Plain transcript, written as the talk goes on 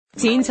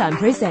Teen Time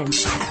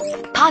Presents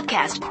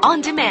Podcast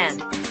on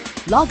Demand.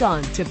 Log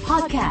on to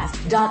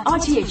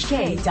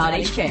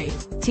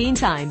podcast.rthk.hk. Teen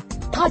Time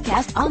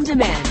Podcast on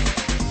Demand.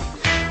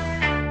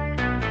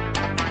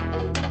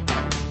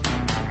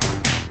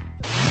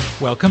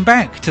 Welcome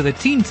back to the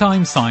Teen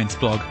Time Science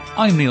blog.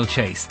 I'm Neil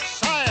Chase.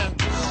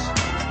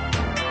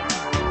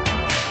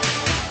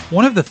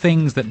 One of the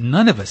things that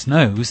none of us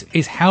knows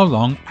is how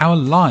long our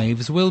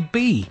lives will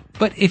be.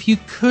 But if you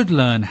could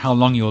learn how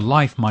long your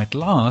life might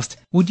last,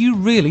 would you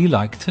really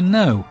like to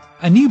know?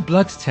 A new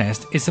blood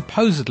test is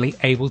supposedly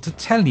able to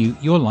tell you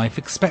your life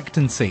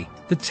expectancy.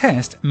 The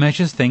test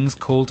measures things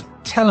called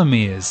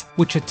telomeres,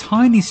 which are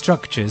tiny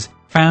structures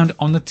found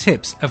on the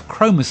tips of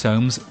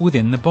chromosomes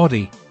within the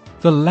body.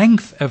 The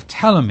length of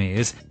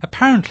telomeres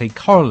apparently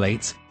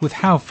correlates with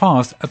how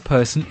fast a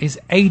person is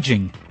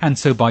aging, and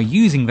so by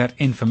using that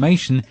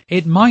information,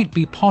 it might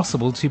be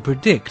possible to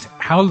predict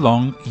how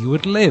long you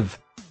would live.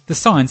 The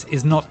science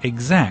is not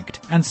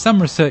exact, and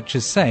some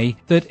researchers say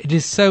that it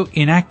is so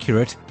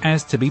inaccurate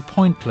as to be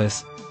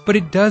pointless. But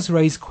it does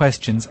raise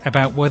questions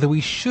about whether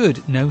we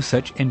should know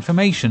such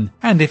information,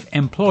 and if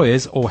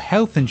employers or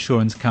health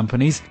insurance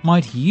companies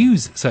might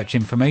use such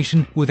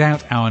information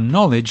without our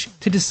knowledge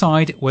to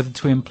decide whether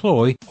to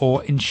employ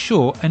or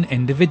insure an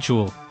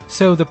individual.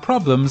 So the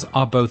problems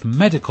are both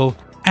medical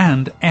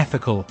and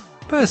ethical.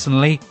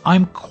 Personally,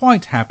 I'm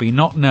quite happy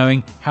not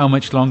knowing how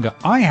much longer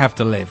I have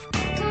to live.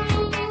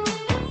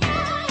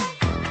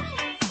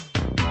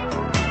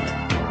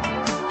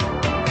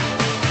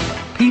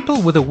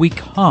 People with a weak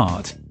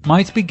heart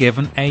might be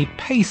given a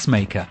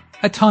pacemaker,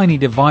 a tiny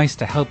device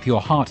to help your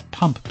heart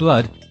pump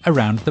blood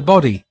around the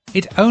body.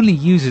 It only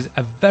uses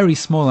a very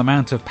small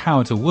amount of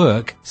power to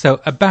work, so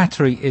a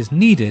battery is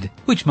needed,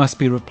 which must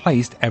be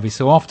replaced every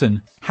so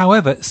often.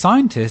 However,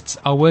 scientists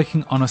are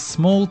working on a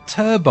small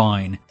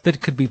turbine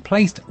that could be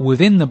placed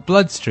within the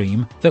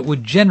bloodstream that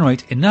would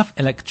generate enough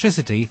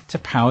electricity to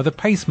power the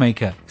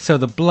pacemaker, so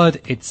the blood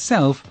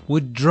itself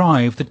would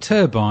drive the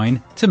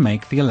turbine to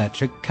make the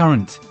electric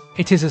current.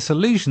 It is a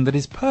solution that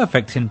is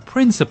perfect in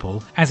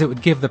principle, as it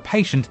would give the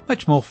patient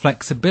much more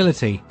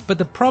flexibility. But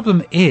the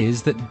problem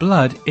is that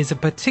blood is a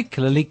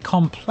particularly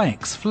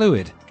complex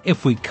fluid.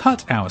 If we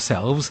cut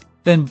ourselves,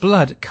 then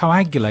blood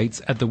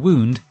coagulates at the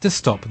wound to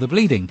stop the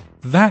bleeding.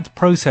 That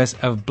process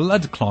of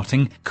blood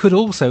clotting could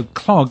also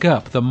clog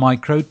up the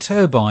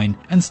microturbine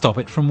and stop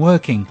it from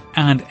working,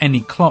 and any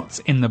clots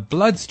in the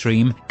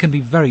bloodstream can be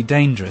very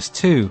dangerous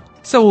too.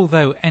 So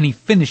although any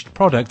finished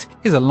product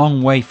is a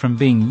long way from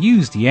being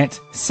used yet,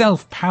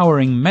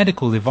 self-powering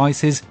medical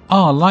devices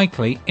are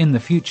likely in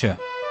the future.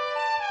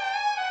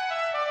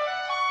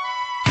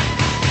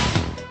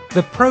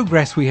 The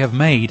progress we have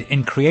made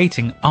in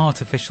creating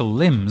artificial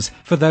limbs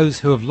for those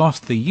who have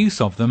lost the use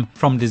of them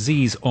from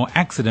disease or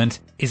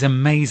accident is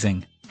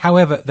amazing.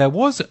 However, there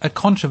was a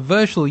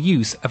controversial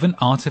use of an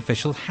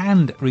artificial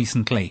hand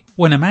recently,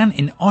 when a man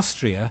in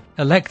Austria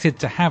elected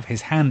to have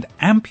his hand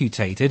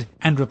amputated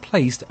and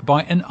replaced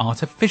by an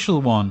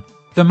artificial one.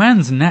 The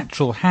man's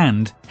natural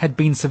hand had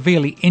been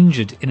severely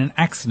injured in an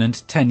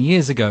accident 10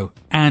 years ago,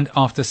 and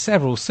after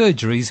several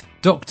surgeries,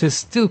 doctors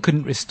still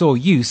couldn't restore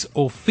use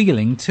or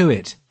feeling to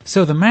it.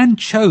 So the man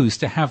chose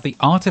to have the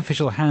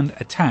artificial hand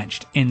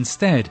attached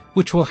instead,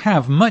 which will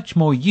have much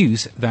more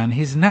use than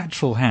his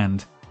natural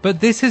hand. But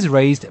this has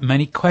raised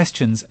many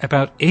questions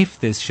about if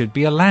this should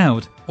be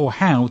allowed, or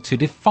how to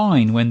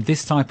define when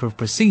this type of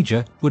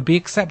procedure would be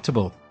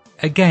acceptable.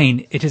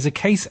 Again, it is a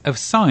case of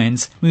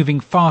science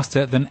moving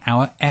faster than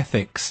our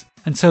ethics.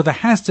 And so there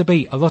has to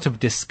be a lot of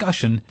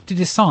discussion to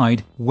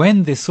decide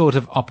when this sort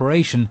of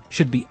operation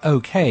should be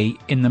okay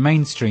in the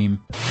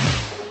mainstream.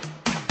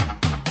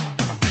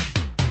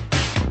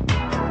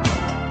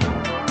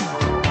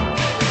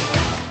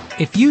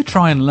 If you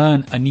try and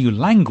learn a new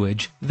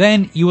language,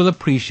 then you will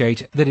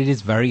appreciate that it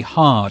is very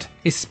hard,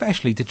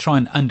 especially to try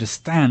and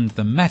understand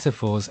the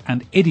metaphors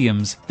and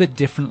idioms that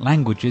different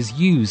languages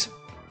use.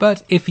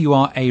 But if you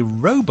are a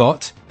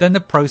robot, then the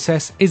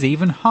process is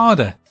even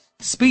harder.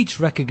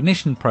 Speech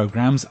recognition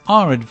programs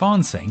are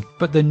advancing,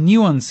 but the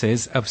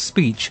nuances of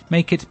speech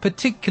make it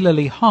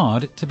particularly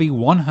hard to be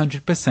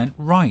 100%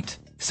 right.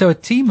 So a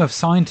team of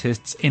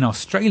scientists in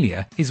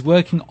Australia is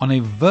working on a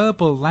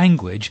verbal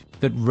language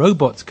that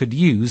robots could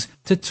use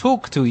to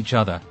talk to each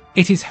other.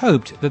 It is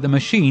hoped that the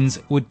machines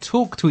would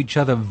talk to each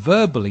other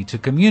verbally to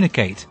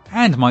communicate,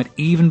 and might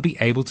even be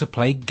able to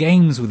play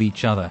games with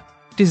each other.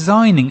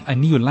 Designing a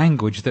new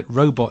language that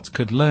robots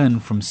could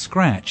learn from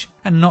scratch,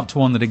 and not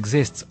one that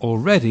exists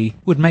already,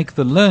 would make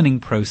the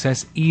learning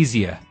process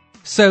easier.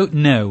 So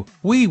no,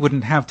 we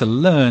wouldn't have to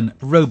learn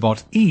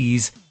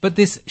robot-ese, but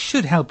this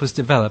should help us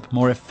develop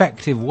more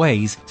effective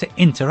ways to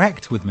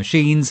interact with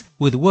machines,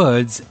 with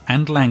words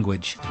and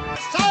language.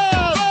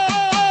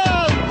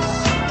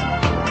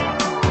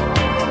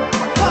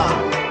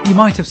 You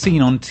might have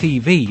seen on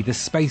TV the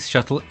space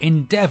shuttle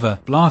Endeavour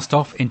blast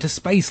off into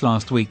space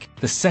last week,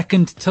 the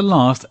second to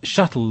last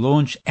shuttle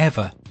launch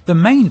ever. The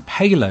main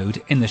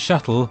payload in the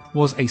shuttle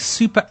was a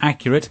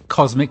super-accurate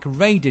cosmic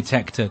ray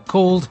detector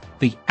called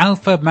the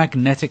Alpha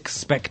Magnetic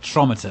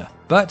Spectrometer.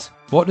 But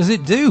what does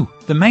it do?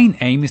 The main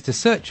aim is to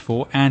search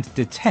for and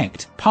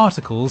detect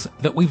particles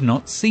that we've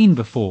not seen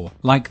before,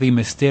 like the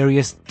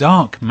mysterious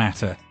dark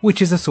matter,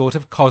 which is a sort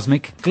of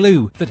cosmic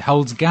glue that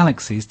holds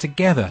galaxies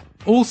together.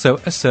 Also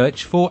a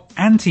search for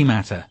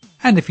antimatter.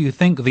 And if you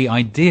think the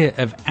idea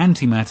of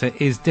antimatter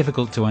is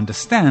difficult to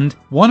understand,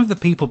 one of the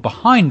people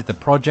behind the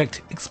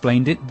project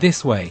explained it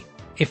this way.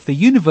 If the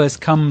universe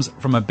comes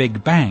from a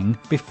Big Bang,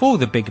 before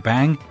the Big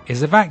Bang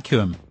is a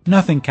vacuum.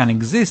 Nothing can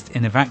exist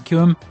in a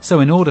vacuum, so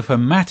in order for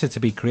matter to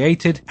be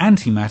created,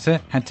 antimatter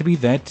had to be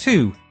there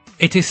too.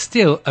 It is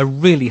still a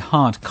really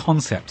hard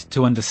concept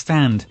to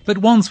understand, but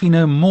once we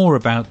know more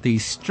about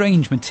these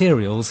strange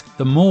materials,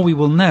 the more we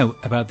will know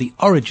about the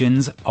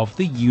origins of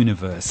the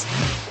universe.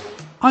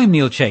 I'm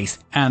Neil Chase,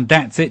 and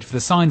that's it for the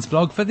Science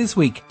Blog for this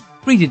week.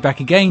 Read it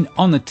back again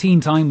on the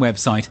Teen Time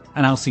website,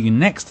 and I'll see you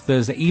next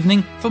Thursday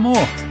evening for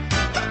more.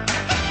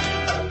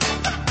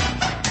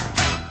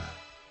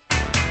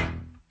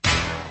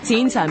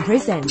 Teen Time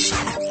presents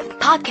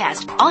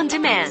Podcast on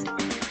Demand.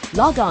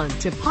 Log on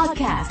to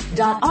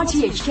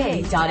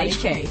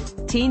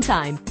podcast.rthk.hk. Teen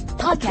Time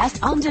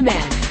Podcast on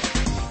Demand.